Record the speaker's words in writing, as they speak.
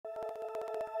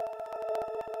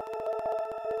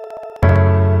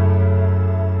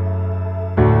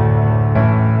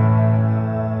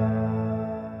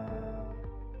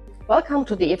Welcome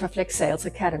to the EFAFLEX Sales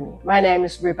Academy. My name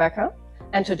is Rebecca,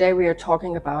 and today we are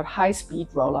talking about high-speed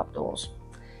roll-up doors.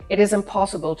 It is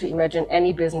impossible to imagine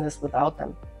any business without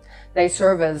them. They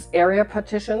serve as area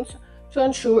partitions to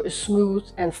ensure a smooth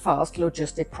and fast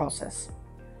logistic process.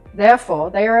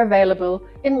 Therefore, they are available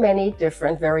in many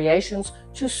different variations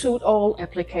to suit all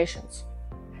applications.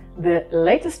 The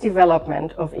latest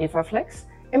development of EFAFLEX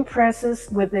impresses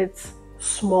with its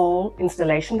small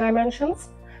installation dimensions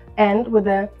and with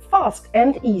a fast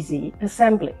and easy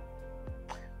assembly.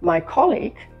 My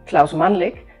colleague, Klaus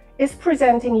Mannlich, is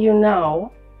presenting you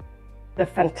now the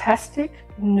fantastic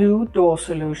new door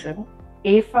solution,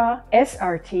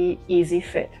 EFA-SRT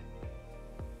Easyfit.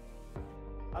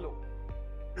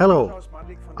 Hello,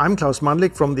 I'm Klaus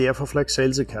Mannlich from the EFAFLEX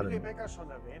Sales Academy.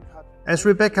 As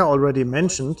Rebecca already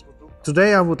mentioned,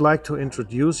 today I would like to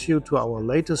introduce you to our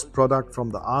latest product from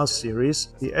the R series,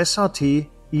 the SRT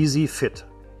Easyfit.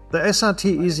 The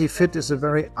SRT Easyfit is a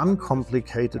very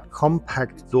uncomplicated,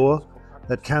 compact door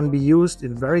that can be used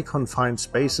in very confined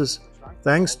spaces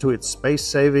thanks to its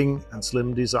space-saving and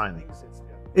slim design.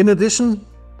 In addition,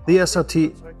 the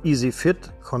SRT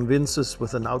Easyfit convinces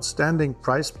with an outstanding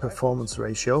price-performance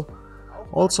ratio,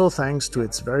 also thanks to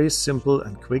its very simple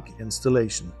and quick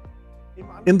installation.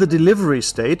 In the delivery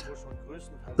state,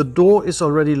 the door is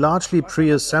already largely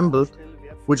pre-assembled,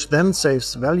 which then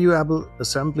saves valuable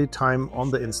assembly time on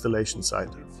the installation site.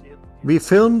 We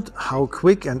filmed how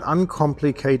quick and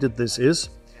uncomplicated this is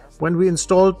when we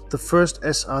installed the first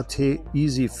SRT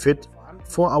Easyfit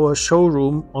for our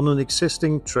showroom on an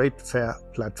existing trade fair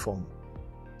platform.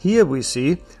 Here we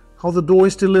see how the door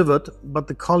is delivered, but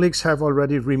the colleagues have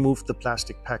already removed the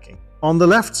plastic packing. On the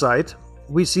left side,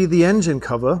 we see the engine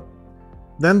cover,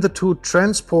 then the two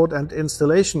transport and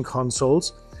installation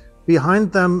consoles,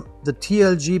 behind them the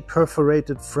TLG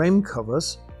perforated frame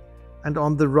covers, and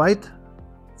on the right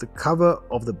the cover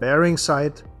of the bearing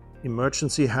side,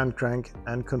 emergency hand crank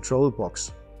and control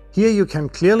box. Here you can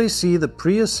clearly see the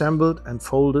pre-assembled and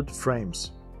folded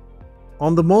frames.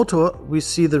 On the motor we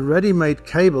see the ready-made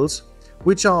cables,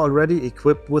 which are already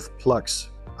equipped with plugs.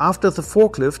 After the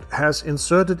forklift has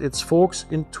inserted its forks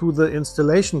into the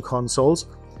installation consoles,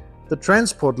 the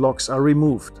transport locks are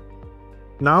removed.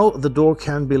 Now the door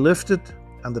can be lifted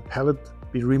and the pallet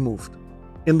be removed.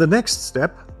 In the next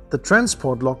step, the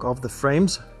transport lock of the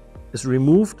frames is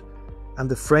removed and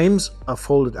the frames are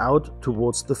folded out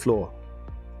towards the floor.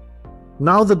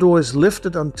 Now the door is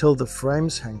lifted until the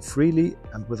frames hang freely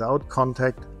and without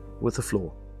contact with the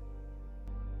floor.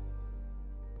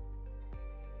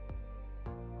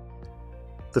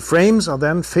 The frames are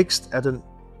then fixed at an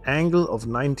angle of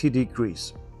 90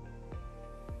 degrees.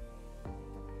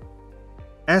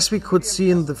 As we could see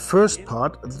in the first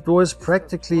part, the door is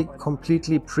practically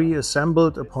completely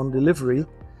pre-assembled upon delivery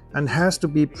and has to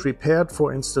be prepared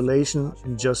for installation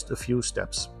in just a few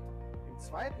steps.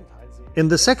 In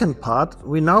the second part,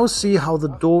 we now see how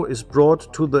the door is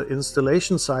brought to the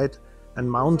installation site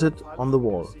and mounted on the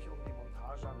wall.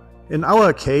 In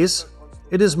our case,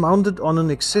 it is mounted on an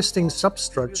existing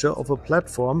substructure of a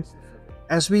platform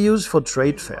as we use for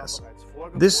trade fairs.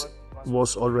 This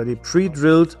was already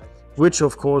pre-drilled, which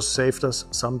of course saved us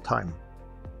some time.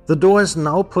 The door is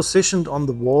now positioned on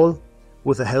the wall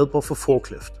with the help of a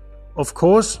forklift. Of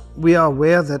course, we are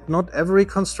aware that not every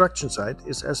construction site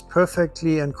is as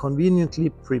perfectly and conveniently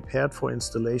prepared for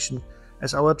installation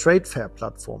as our trade fair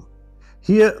platform.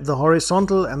 Here, the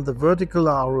horizontal and the vertical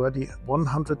are already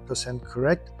 100%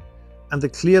 correct, and the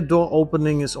clear door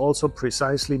opening is also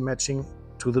precisely matching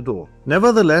to the door.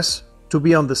 Nevertheless, to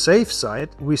be on the safe side,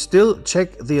 we still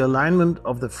check the alignment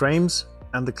of the frames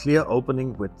and the clear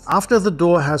opening width. After the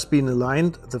door has been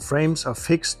aligned, the frames are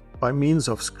fixed by means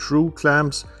of screw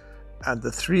clamps, and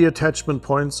the 3 attachment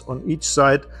points on each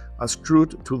side are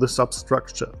screwed to the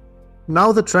substructure.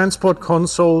 Now the transport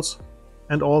consoles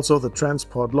and also the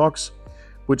transport locks,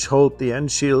 which hold the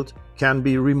end shield, can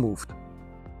be removed.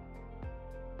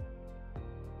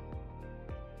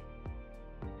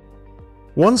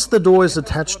 Once the door is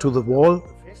attached to the wall,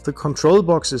 the control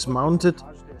box is mounted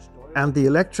and the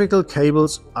electrical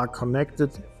cables are connected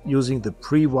using the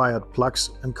pre-wired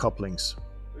plugs and couplings.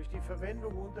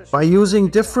 By using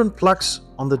different plugs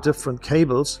on the different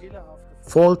cables,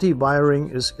 faulty wiring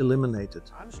is eliminated.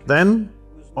 Then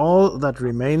all that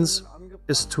remains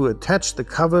is to attach the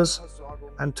covers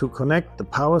and to connect the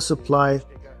power supply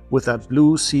with that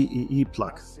blue CEE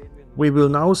plug. We will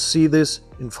now see this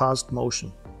in fast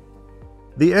motion.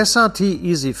 The SRT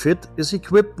Easyfit is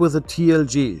equipped with a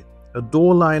TLG, a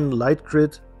door line light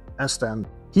grid, as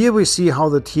standard. Here we see how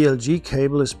the TLG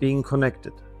cable is being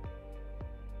connected.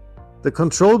 The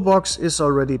control box is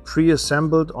already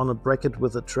pre-assembled on a bracket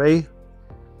with a tray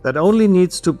that only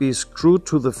needs to be screwed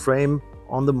to the frame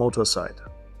on the motor side.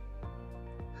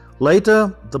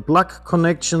 Later, the plug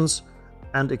connections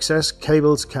and excess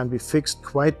cables can be fixed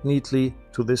quite neatly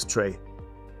to this tray.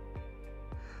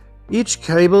 Each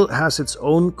cable has its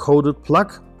own coded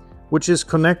plug, which is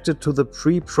connected to the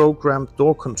pre-programmed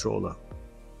door controller.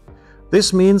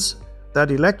 This means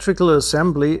that electrical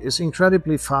assembly is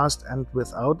incredibly fast and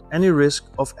without any risk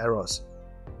of errors.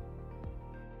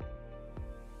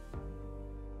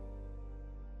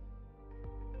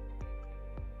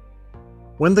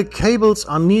 When the cables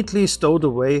are neatly stowed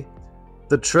away,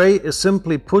 the tray is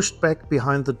simply pushed back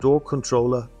behind the door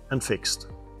controller and fixed.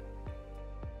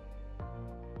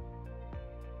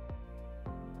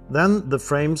 Then the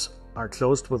frames are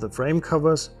closed with the frame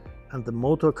covers and the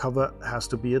motor cover has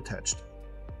to be attached.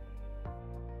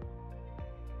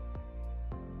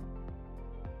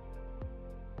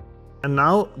 And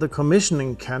now the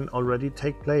commissioning can already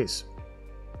take place.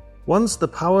 Once the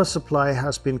power supply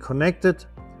has been connected,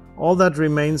 all that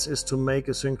remains is to make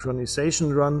a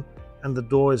synchronization run and the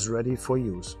door is ready for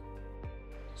use.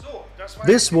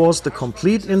 This was the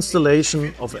complete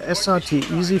installation of a SRT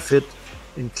Easyfit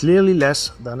in clearly less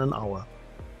than an hour.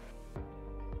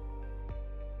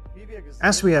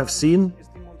 As we have seen,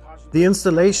 the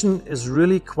installation is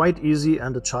really quite easy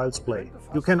and a child's play.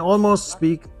 You can almost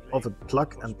speak of a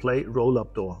plug-and-play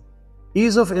roll-up door.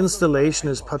 Ease of installation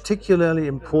is particularly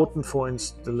important for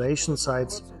installation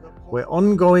sites where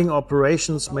ongoing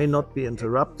operations may not be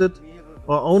interrupted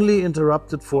or only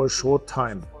interrupted for a short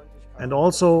time, and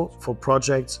also for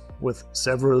projects with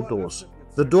several doors.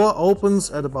 The door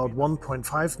opens at about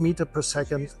 1.5 meters per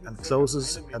second and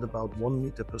closes at about 1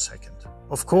 meter per second.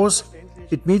 Of course,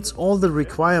 it meets all the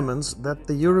requirements that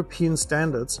the European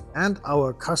standards and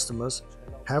our customers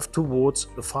have towards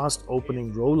a fast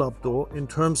opening roll-up door in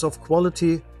terms of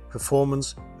quality,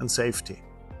 performance and safety.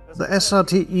 The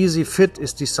SRT Easyfit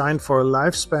is designed for a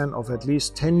lifespan of at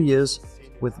least 10 years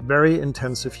with very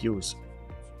intensive use.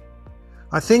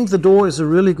 I think the door is a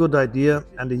really good idea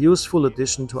and a useful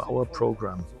addition to our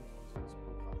program.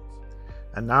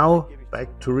 And now back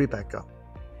to Rebecca.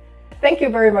 Thank you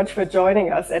very much for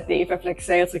joining us at the EFAFLEX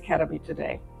Sales Academy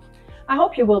today. I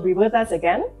hope you will be with us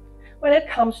again when it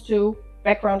comes to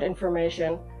background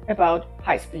information about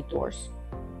high-speed doors.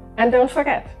 And don't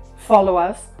forget, follow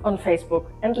us on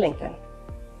Facebook and LinkedIn.